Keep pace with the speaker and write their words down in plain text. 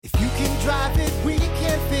drive it, we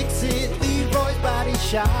can fix it. Leroy's Body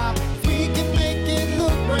Shop. We can make it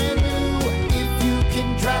look brand new. If you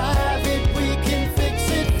can drive it, we can fix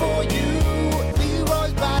it for you.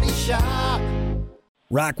 Leroy's Body Shop.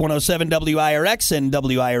 Rock 107 WIRX and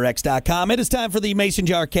WIRX.com. It is time for the Mason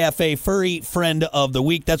Jar Cafe Furry Friend of the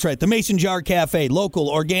Week. That's right, the Mason Jar Cafe, local,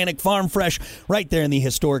 organic, farm fresh, right there in the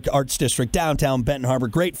historic Arts District, downtown Benton Harbor.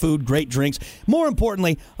 Great food, great drinks. More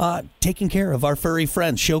importantly, taking care of our furry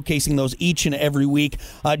friends, showcasing those each and every week.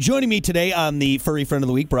 Joining me today on the Furry Friend of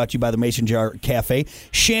the Week, brought to you by the Mason Jar Cafe,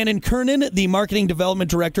 Shannon Kernan, the Marketing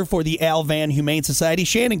Development Director for the Al Van Humane Society.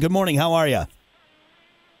 Shannon, good morning. How are you?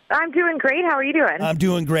 I'm doing great. How are you doing? I'm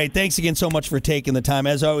doing great. Thanks again so much for taking the time.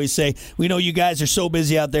 As I always say, we know you guys are so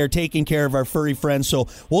busy out there taking care of our furry friends, so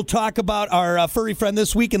we'll talk about our furry friend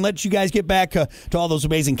this week and let you guys get back to all those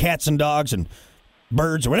amazing cats and dogs and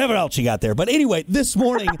birds or whatever else you got there. But anyway, this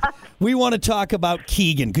morning we want to talk about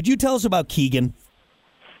Keegan. Could you tell us about Keegan?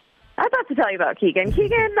 I'd love to tell you about Keegan.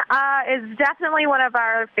 Keegan is definitely one of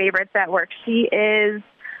our favorites at work. She is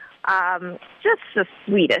just the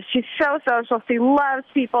sweetest. She's so social. She loves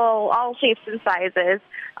people, all shapes and sizes.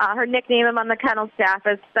 Her nickname among the kennel staff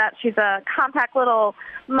is that she's a compact little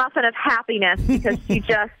muffin of happiness because she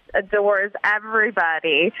just adores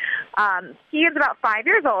everybody. Keegan's about 5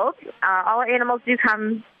 years old. All our animals do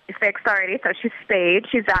come fixed already, so she's spayed,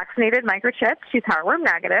 she's vaccinated, microchipped, she's heartworm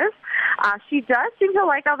negative. She does seem to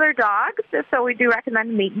like other dogs, so we do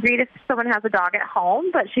recommend meet and greet if someone has a dog at home,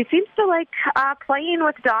 but she seems to like playing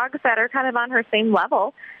with dogs that are kind of on her same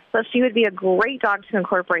level, so she would be a great dog to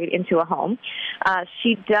incorporate into a home.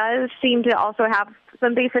 She does seem to also have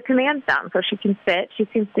some basic commands down, so she can sit. She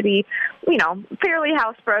seems to be, fairly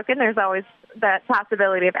housebroken. There's always that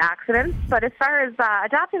possibility of accidents. But as far as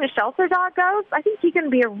adopting a shelter dog goes, I think he can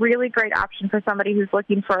be a really great option for somebody who's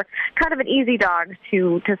looking for kind of an easy dog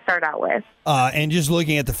to start out with. And just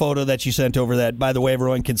looking at the photo that you sent over that, by the way,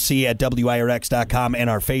 everyone can see at WIRX.com and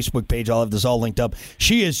our Facebook page. I'll have this all linked up.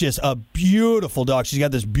 She is just a beautiful dog. She's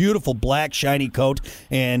got this beautiful black shiny coat,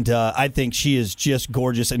 and I think she is just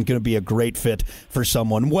gorgeous and going to be a great fit for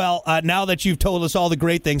someone. Well, now that you've told us all the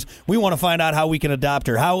great things, we want to find out how we can adopt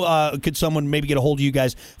her. How could someone maybe get a hold of you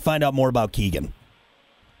guys, find out more about Keegan?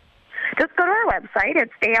 Just go to our website.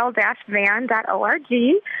 It's al-van.org.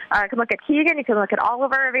 You can look at Keegan. You can look at all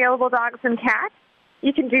of our available dogs and cats.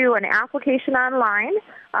 You can do an application online.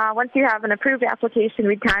 Once you have an approved application,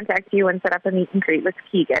 we'd contact you and set up a meet and greet with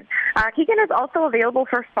Keegan. Keegan is also available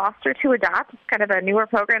for foster to adopt. It's kind of a newer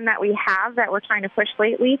program that we have that we're trying to push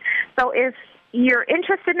lately. So if you're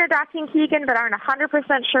interested in adopting Keegan but aren't 100%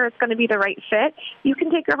 sure it's going to be the right fit, you can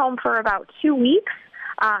take her home for about 2 weeks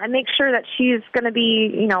and make sure that she's going to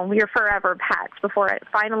be, your forever pet before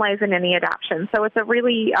finalizing any adoption. So it's a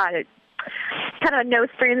really kind of no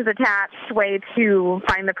strings attached way to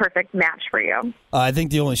find the perfect match for you. I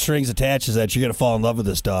think the only strings attached is that you're going to fall in love with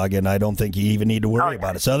this dog, and I don't think you even need to worry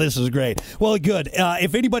about it. So this is great. Well, good.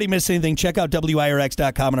 If anybody missed anything, check out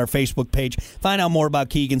WIRX.com and our Facebook page. Find out more about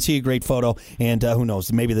Keegan, see a great photo, and who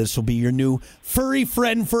knows, maybe this will be your new furry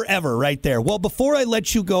friend forever right there. Well, before I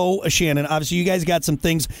let you go, Shannon, obviously you guys got some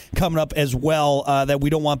things coming up as well that we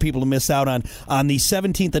don't want people to miss out on the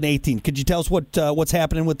 17th and 18th. Could you tell us what's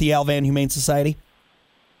happening with the Al Van Humane Society?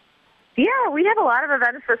 Yeah, we have a lot of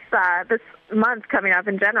events this month coming up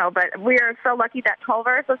in general, but we are so lucky that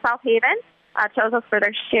Culver's of South Haven chose us for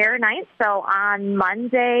their share night. So on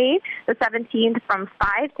Monday, the 17th, from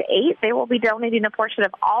 5 to 8, they will be donating a portion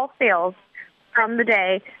of all sales from the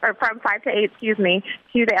day, or from 5 to 8,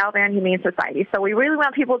 to the Al Van Humane Society. So we really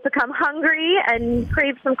want people to come hungry and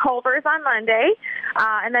crave some Culver's on Monday.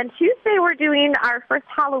 And then Tuesday, we're doing our first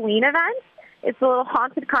Halloween event. It's a little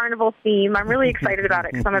haunted carnival theme. I'm really excited about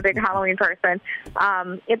it because I'm a big Halloween person.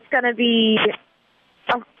 It's going to be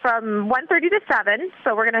from 1:30 to 7,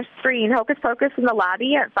 so we're going to screen Hocus Pocus in the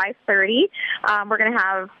lobby at 5:30. We're going to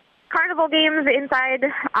have carnival games inside,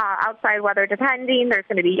 outside, weather depending. There's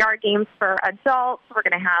going to be yard games for adults. We're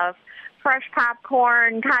going to have fresh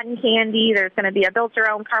popcorn, cotton candy. There's going to be a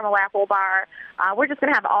built-your-own caramel apple bar. We're just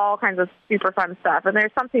going to have all kinds of super fun stuff, and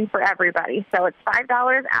there's something for everybody. So it's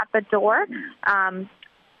 $5 at the door.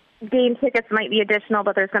 Game tickets might be additional,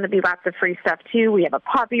 but there's going to be lots of free stuff, too. We have a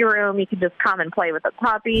puppy room. You can just come and play with the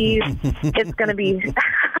puppies. It's going to be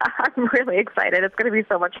I'm really excited. It's going to be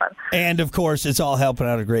so much fun. And, of course, it's all helping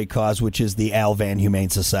out a great cause, which is the Al Van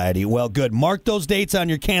Humane Society. Well, good. Mark those dates on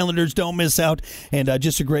your calendars. Don't miss out. And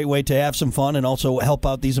just a great way to have some fun and also help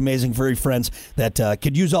out these amazing furry friends that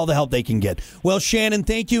could use all the help they can get. Well, Shannon,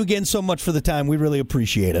 thank you again so much for the time. We really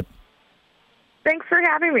appreciate it. Thanks for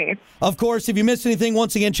having me. Of course, if you missed anything,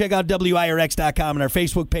 once again, check out WIRX.com and our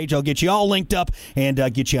Facebook page. I'll get you all linked up and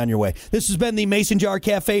get you on your way. This has been the Mason Jar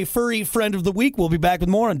Cafe Furry Friend of the Week. We'll be back with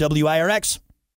more on WIRX.